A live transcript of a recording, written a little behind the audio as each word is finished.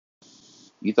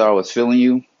You thought I was feeling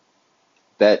you?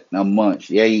 That a munch.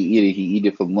 Yeah, he eat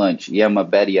it for lunch. Yeah, my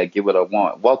baddie, I get what I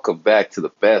want. Welcome back to the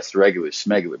best regular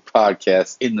schmegular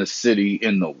podcast in the city,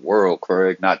 in the world,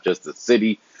 correct? Not just the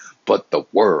city, but the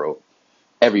world.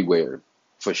 Everywhere.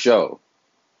 For sure.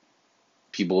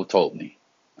 People have told me.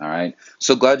 All right.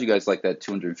 So glad you guys like that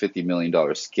 $250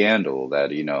 million scandal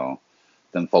that,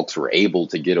 them folks were able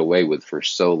to get away with for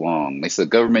so long. They said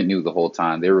the government knew the whole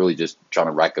time. They were really just trying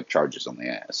to rack up charges on the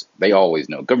ass. They always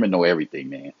know. Government know everything,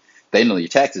 man. They know your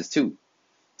taxes too.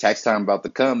 Tax time about to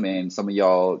come, man. Some of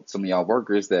y'all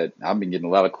workers that I've been getting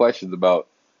a lot of questions about.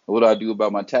 What do I do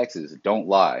about my taxes? Don't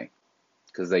lie,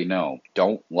 because they know.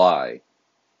 Don't lie.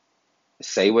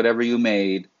 Say whatever you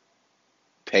made.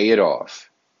 Pay it off.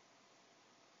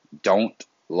 Don't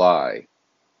lie.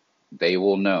 They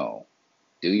will know.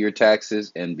 Do your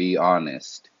taxes and be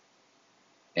honest.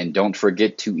 And don't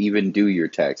forget to even do your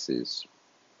taxes.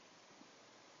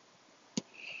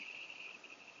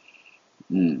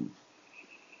 Hmm.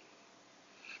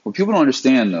 What people don't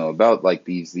understand though about like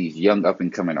these young up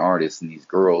and coming artists and these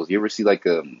girls. You ever see like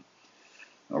a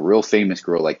real famous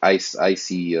girl like Ice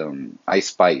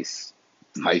Spice,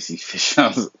 Icy Fish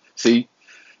House? See,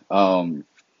 um,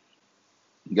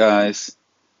 guys,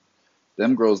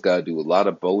 them girls gotta do a lot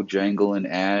of bojangling,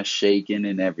 ass shaking,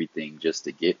 and everything just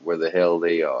to get where the hell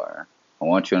they are. I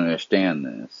want you to understand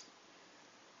this.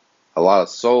 A lot of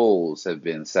souls have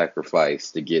been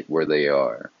sacrificed to get where they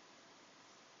are.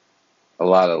 A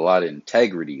lot of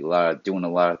integrity, doing a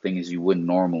lot of things you wouldn't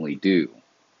normally do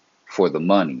for the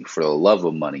money, for the love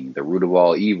of money. The root of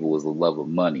all evil is the love of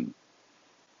money.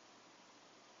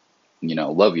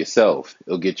 Love yourself.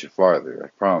 It'll get you farther.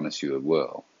 I promise you it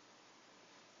will.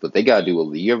 But they gotta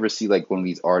do. You ever see like one of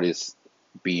these artists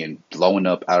being blown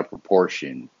up out of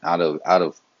proportion, out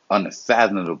of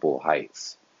unfathomable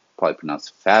heights? Probably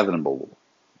pronounced fathomable.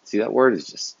 See that word is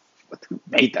just who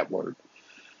made that word,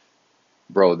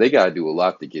 bro. They gotta do a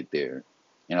lot to get there,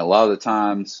 and a lot of the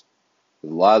times, a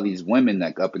lot of these women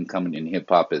that up and coming in hip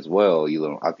hop as well.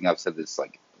 I think I've said this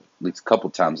like at least a couple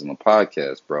times on the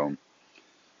podcast, bro.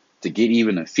 To get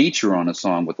even a feature on a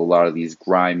song with a lot of these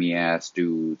grimy ass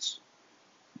dudes,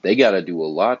 they got to do a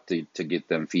lot to get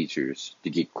them features, to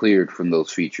get cleared from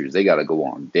those features. They got to go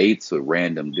on dates with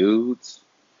random dudes.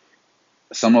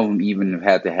 Some of them even have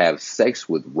had to have sex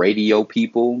with radio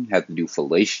people, have to do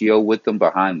fellatio with them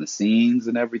behind the scenes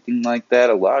and everything like that.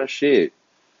 A lot of shit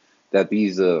that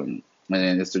and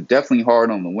it's definitely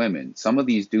hard on the women. Some of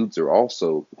these dudes are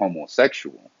also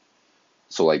homosexual.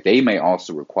 So like they may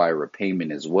also require a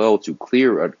payment as well to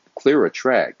clear a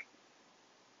track.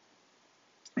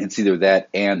 It's either that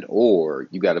and or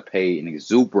you got to pay an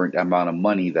exuberant amount of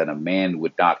money that a man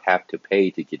would not have to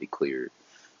pay to get it cleared.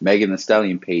 Megan Thee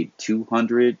Stallion paid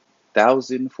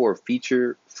 200,000 for a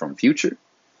feature from Future.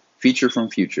 Feature from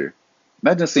Future.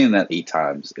 Imagine seeing that 8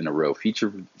 times in a row.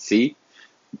 Feature, see,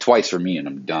 twice for me and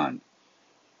I'm done.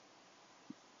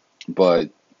 But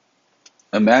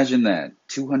imagine that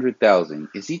 200,000.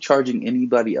 Is he charging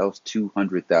anybody else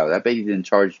 200,000? I bet he didn't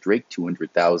charge Drake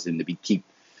 200,000 to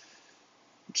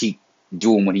keep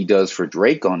doing what he does for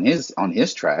Drake on his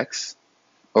tracks,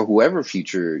 or whoever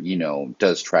Future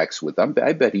does tracks with.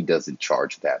 I bet he doesn't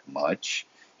charge that much.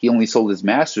 He only sold his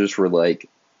masters for like,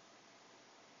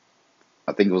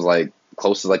 I think it was like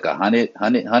close to like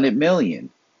 100 million.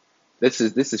 This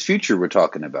is Future we're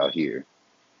talking about here.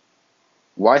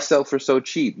 Why sell for so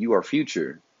cheap? You are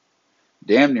Future,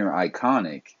 damn near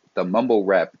iconic, the mumble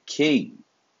rap king,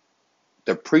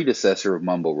 the predecessor of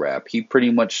mumble rap. He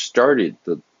pretty much started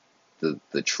the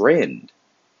trend,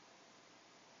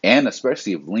 and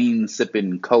especially of lean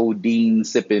sipping, codeine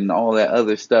sipping, all that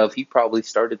other stuff. He probably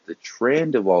started the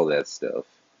trend of all that stuff,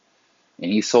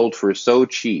 and he sold for so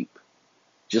cheap,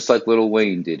 just like Lil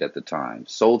Wayne did at the time.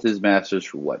 Sold his masters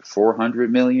for what,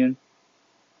 400 million,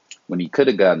 when he could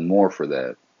have gotten more for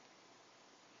that.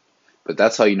 But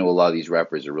that's how you know a lot of these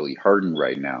rappers are really hurting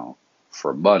right now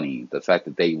for money. The fact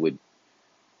that they would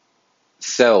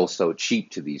sell so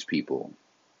cheap to these people.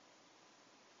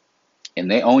 And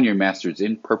they own your masters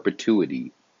in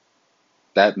perpetuity.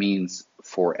 That means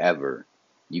forever.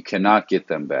 You cannot get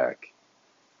them back.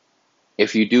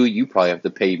 If you do, you probably have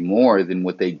to pay more than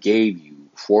what they gave you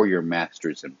for your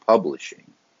masters in publishing.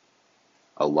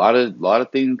 A lot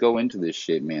of things go into this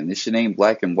shit, man. This shit ain't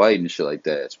black and white and shit like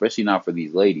that, especially not for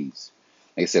these ladies.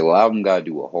 Like I say, a lot of them gotta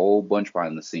do a whole bunch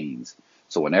behind the scenes.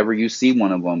 So whenever you see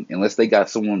one of them, unless they got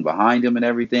someone behind them and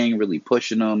everything, really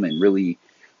pushing them and really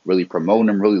promoting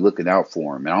them, really looking out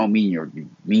for them. And I don't mean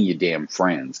your damn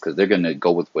friends, because they're gonna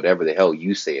go with whatever the hell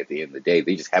you say at the end of the day.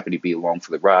 They just happen to be along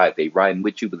for the ride. They riding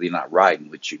with you, but they're not riding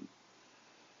with you.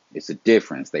 It's a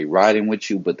difference. They riding with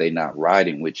you, but they not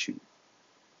riding with you.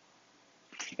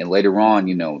 And later on,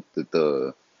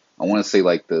 the I want to say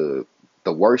like the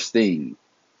worst thing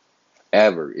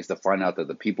ever is to find out that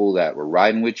the people that were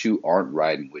riding with you aren't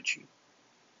riding with you.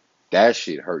 That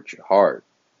shit hurt your heart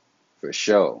for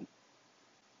sure.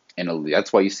 And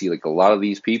that's why you see like a lot of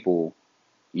these people,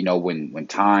 when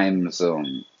time, does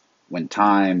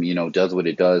what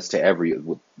it does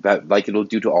to that, like it'll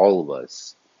do to all of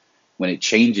us. When it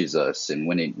changes us and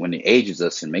when it ages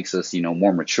us and makes us,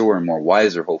 more mature and more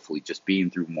wiser, hopefully, just being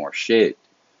through more shit.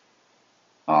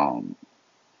 Um,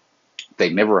 they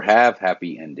never have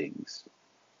happy endings.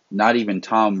 Not even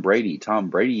Tom Brady. Tom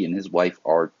Brady and his wife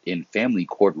are in family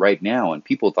court right now, and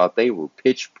people thought they were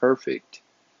pitch perfect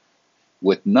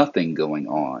with nothing going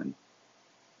on.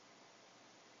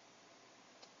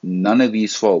 None of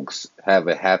these folks have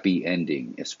a happy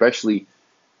ending, especially,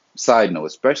 side note,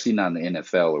 especially not in the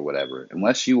NFL or whatever.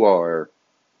 Unless you are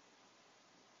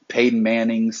Peyton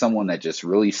Manning, someone that just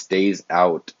really stays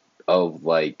out of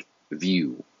like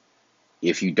view.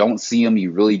 If you don't see him,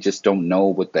 you really just don't know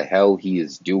what the hell he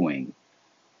is doing.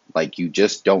 Like, you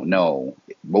just don't know.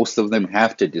 Most of them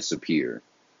have to disappear.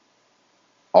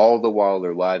 All the while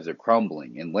their lives are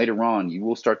crumbling. And later on, you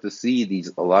will start to see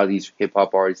a lot of these hip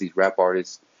hop artists, these rap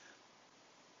artists.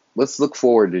 Let's look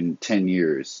forward in 10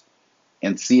 years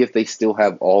and see if they still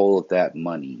have all of that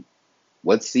money.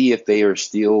 Let's see if they are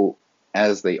still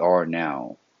as they are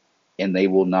now. And they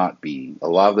will not be. A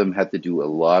lot of them have to do a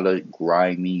lot of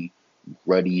grimy,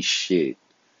 ruddy shit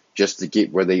just to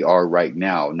get where they are right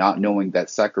now, not knowing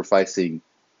that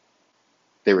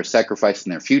they were sacrificing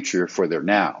their future for their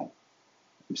now.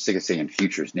 I'm sick of saying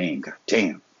future's name. God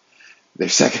damn. I'm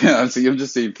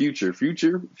just saying future.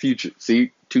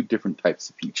 See, two different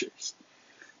types of futures.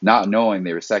 Not knowing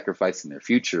they were sacrificing their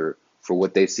future for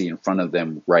what they see in front of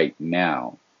them right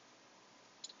now.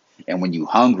 And when you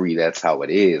hungry, that's how it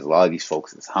is. A lot of these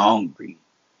folks is hungry.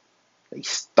 They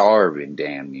starving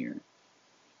damn near.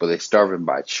 But they starving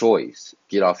by choice.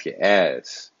 Get off your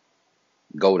ass.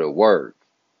 Go to work.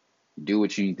 Do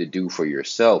what you need to do for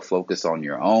yourself. Focus on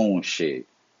your own shit.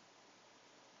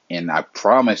 And I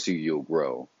promise you'll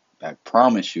grow. I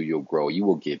promise you'll grow. You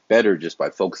will get better just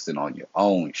by focusing on your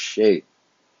own shit.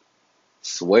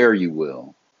 Swear you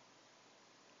will.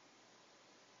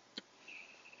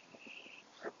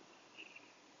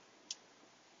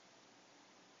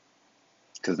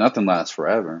 Because nothing lasts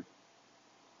forever.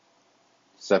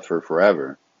 Except for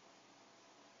forever.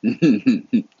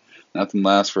 Nothing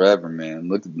lasts forever, man.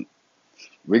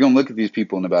 We're going to look at these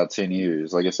people in about 10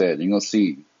 years. Like I said, you're going to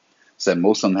see. Said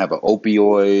most of them have an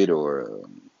opioid or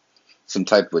some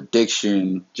type of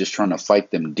addiction, just trying to fight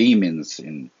them demons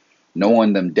and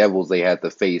knowing them devils they had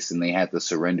to face and they had to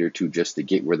surrender to just to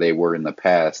get where they were in the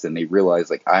past. And they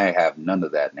realize, like, I have none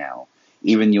of that now.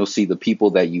 Even you'll see the people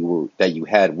that you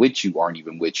had with you aren't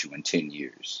even with you in 10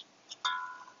 years.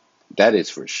 That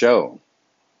is for sure.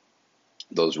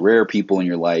 Those rare people in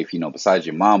your life, besides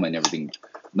your mama and everything.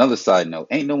 Another side note,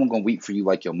 ain't no one gonna weep for you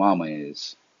like your mama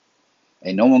is.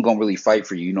 Ain't no one gonna really fight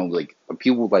for you, like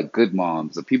people like good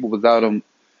moms. The people without them,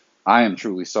 I am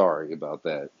truly sorry about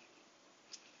that.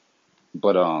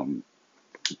 But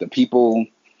the people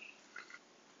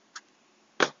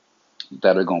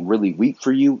that are gonna really weep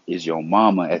for you is your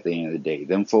mama at the end of the day.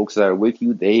 Them folks that are with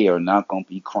you, they are not gonna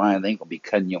be crying. They ain't gonna be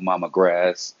cutting your mama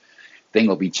grass. They ain't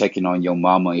gonna be checking on your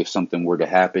mama if something were to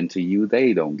happen to you.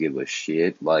 They don't give a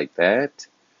shit like that.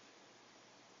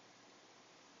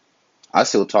 I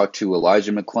still talk to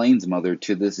Elijah McClain's mother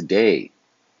to this day.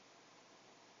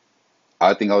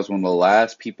 I think I was one of the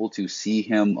last people to see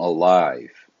him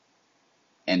alive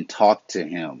and talk to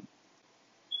him.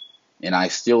 And I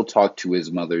still talk to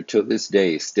his mother to this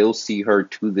day, still see her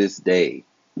to this day.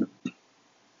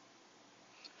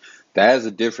 That is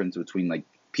a difference between like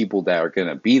people that are going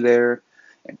to be there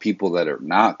and people that are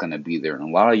not going to be there. And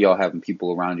a lot of y'all having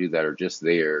people around you that are just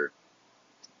there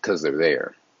because they're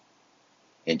there.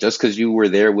 And just because you were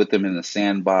there with them in the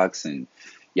sandbox and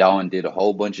y'all and did a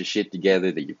whole bunch of shit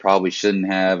together that you probably shouldn't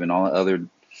have and all the other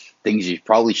things you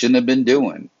probably shouldn't have been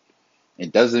doing,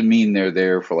 it doesn't mean they're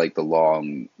there for like the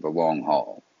long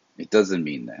haul. It doesn't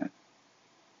mean that.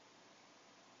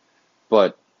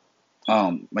 But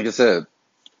like I said,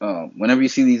 whenever you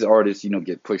see these artists,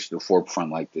 get pushed to the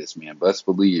forefront like this, man, best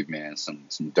believe, man, some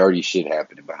dirty shit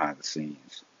happening behind the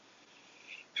scenes.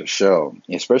 For sure.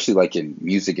 Especially like in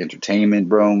music entertainment,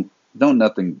 bro. Don't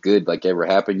nothing good like ever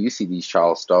happen. You see these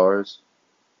child stars.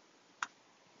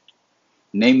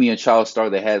 Name me a child star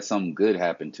that had something good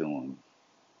happen to them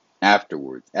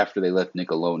afterwards, after they left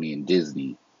Nickelodeon and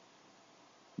Disney.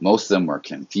 Most of them are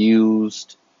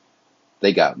confused.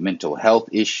 They got mental health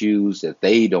issues that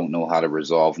they don't know how to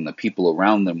resolve, and the people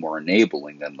around them were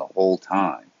enabling them the whole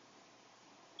time.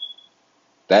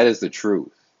 That is the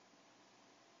truth.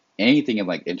 Anything in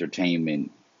like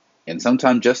entertainment, and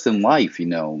sometimes just in life,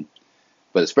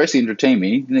 but especially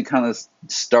entertainment, anything that kind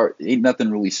of ain't nothing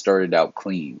really started out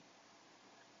clean.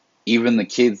 Even the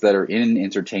kids that are in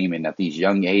entertainment at these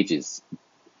young ages,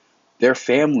 their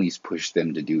families push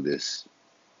them to do this.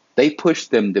 They push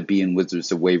them to be in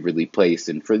Wizards of Waverly Place.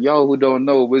 And for y'all who don't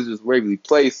know what Wizards of Waverly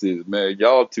Place is, man,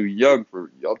 y'all too young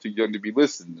to be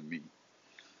listening to me.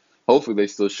 Hopefully they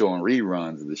still showing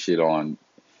reruns of the shit on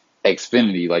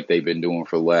Xfinity like they've been doing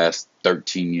for the last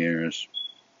 13 years.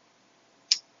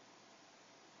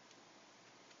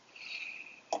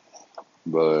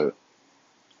 But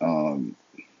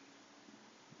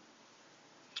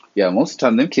yeah, most of the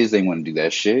time them kids ain't want to do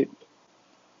that shit.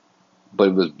 But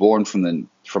it was born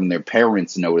from their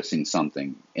parents noticing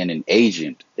something, and an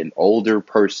agent, an older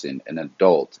person, an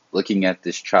adult, looking at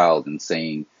this child and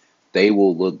saying they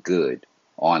will look good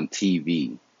on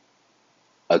TV.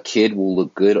 A kid will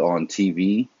look good on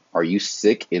TV? Are you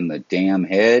sick in the damn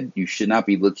head? You should not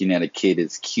be looking at a kid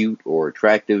as cute or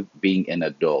attractive being an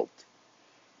adult.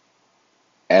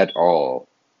 At all.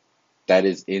 That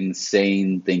is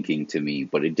insane thinking to me,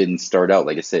 but it didn't start out,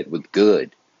 like I said, with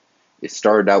good. It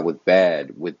started out with bad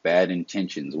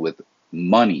intentions, with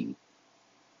money.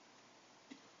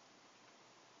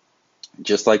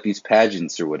 Just like these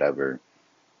pageants or whatever.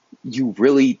 You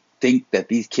really think that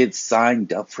these kids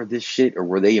signed up for this shit, or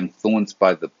were they influenced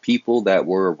by the people that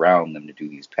were around them to do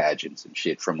these pageants and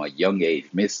shit from a young age?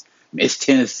 Miss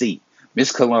Tennessee,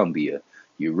 Miss Columbia.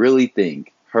 You really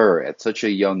think her at such a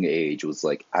young age was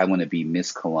like, I want to be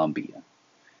Miss Columbia?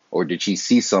 Or did she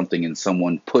see something and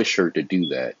someone push her to do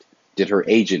that? Did her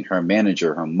agent, her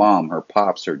manager, her mom, her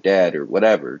pops, her dad, or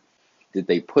whatever, did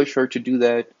they push her to do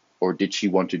that? Or did she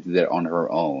want to do that on her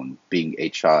own, being a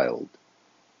child?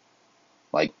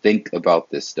 Like, think about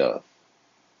this stuff.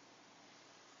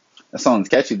 That song's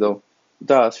catchy, though.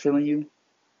 Dawes, feeling you?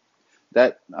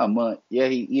 That, yeah,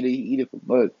 he eat it for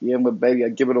mud. Yeah, but baby, I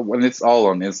give it a one. It's all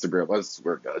on Instagram. I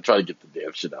swear to God, I try to get the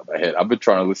damn shit out of my head. I've been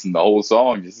trying to listen to the whole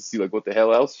song just to see, like, what the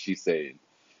hell else she's saying.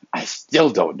 I still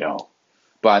don't know.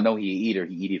 But I know he eat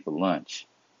it for lunch.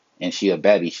 And she a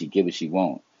baddie, she give it she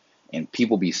won't. And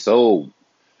people be so,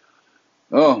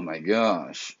 oh my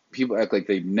gosh. People act like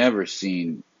they've never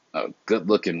seen a good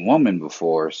looking woman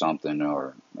before or something,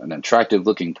 or an attractive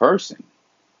looking person.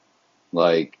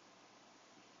 Like,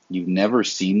 you've never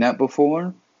seen that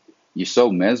before? You're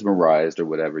so mesmerized or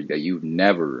whatever that you've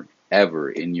never, ever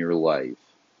in your life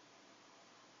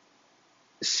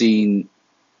seen.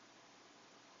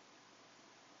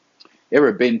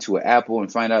 Ever been to an apple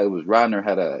and find out it was rotten or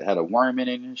had a worm in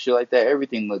it and shit like that?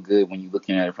 Everything looked good when you're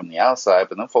looking at it from the outside,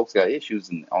 but them folks got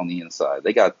issues on the inside.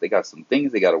 They got some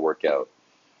things they got to work out.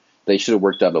 They should have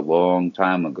worked out a long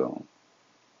time ago.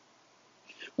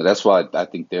 But that's why I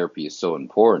think therapy is so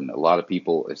important. A lot of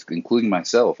people, including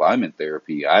myself, I'm in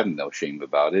therapy. I have no shame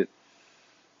about it.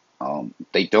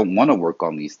 They don't want to work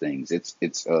on these things.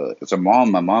 It's a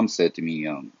mom. My mom said to me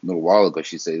a little while ago.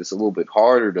 She said it's a little bit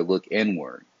harder to look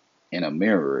inward in a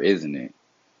mirror, isn't it?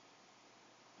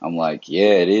 I'm like,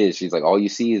 yeah, it is. She's like, all you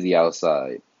see is the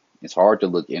outside. It's hard to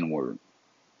look inward.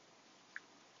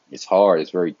 It's hard.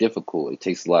 It's very difficult. It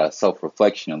takes a lot of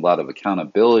self-reflection, a lot of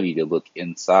accountability to look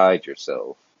inside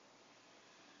yourself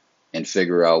and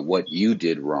figure out what you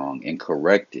did wrong and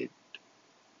correct it.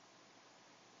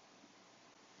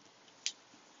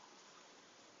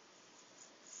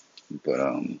 But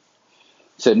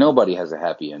said nobody has a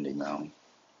happy ending though.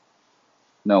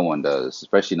 No one does,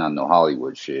 especially not no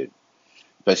Hollywood shit,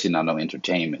 especially not no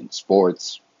entertainment,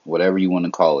 sports, whatever you want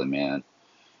to call it, man.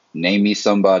 Name me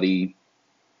somebody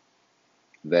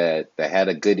that had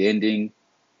a good ending,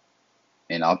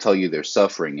 and I'll tell you they're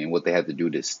suffering and what they had to do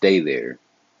to stay there.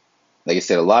 Like I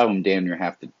said, a lot of them damn near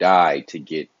have to die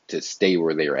to stay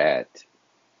where they're at.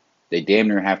 They damn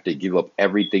near have to give up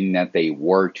everything that they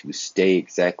were to stay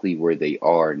exactly where they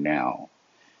are now.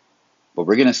 But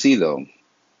we're gonna see though.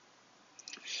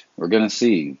 We're gonna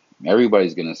see.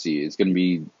 Everybody's gonna see. It's gonna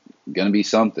be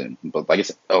something. But like I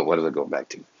said, oh, what is it going back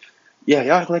to? Yeah,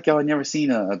 y'all act like y'all never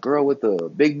seen a girl with a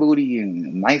big booty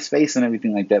and nice face and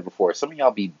everything like that before. Some of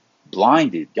y'all be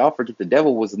blinded. Y'all forget the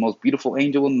devil was the most beautiful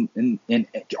angel in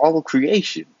all of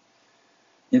creation,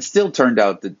 and still turned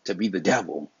out to be the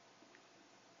devil.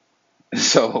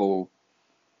 So,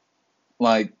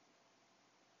 like,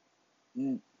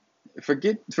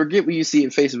 forget what you see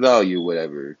at face value, or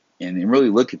whatever, and really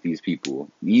look at these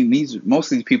people.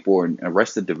 Most of these people are in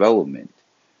arrested development.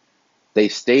 They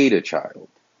stayed a child.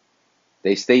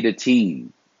 They stayed a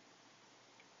team.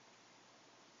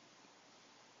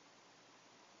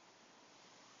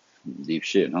 Deep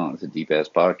shit, huh? It's a deep ass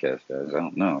podcast, guys. I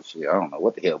don't know. Shit, I don't know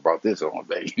what the hell brought this on,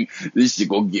 baby. This shit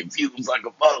gonna get views like a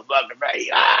motherfucker,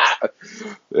 baby. Ah!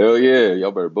 Hell yeah,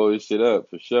 y'all better blow this shit up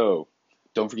for sure.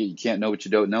 Don't forget, you can't know what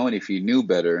you don't know, and if you knew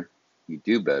better, you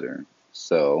do better.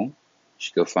 So, you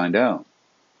should go find out.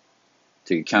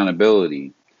 Take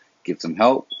accountability. Get some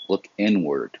help. Look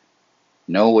inward.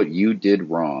 Know what you did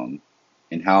wrong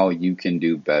and how you can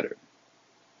do better.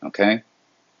 Okay?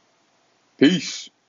 Peace.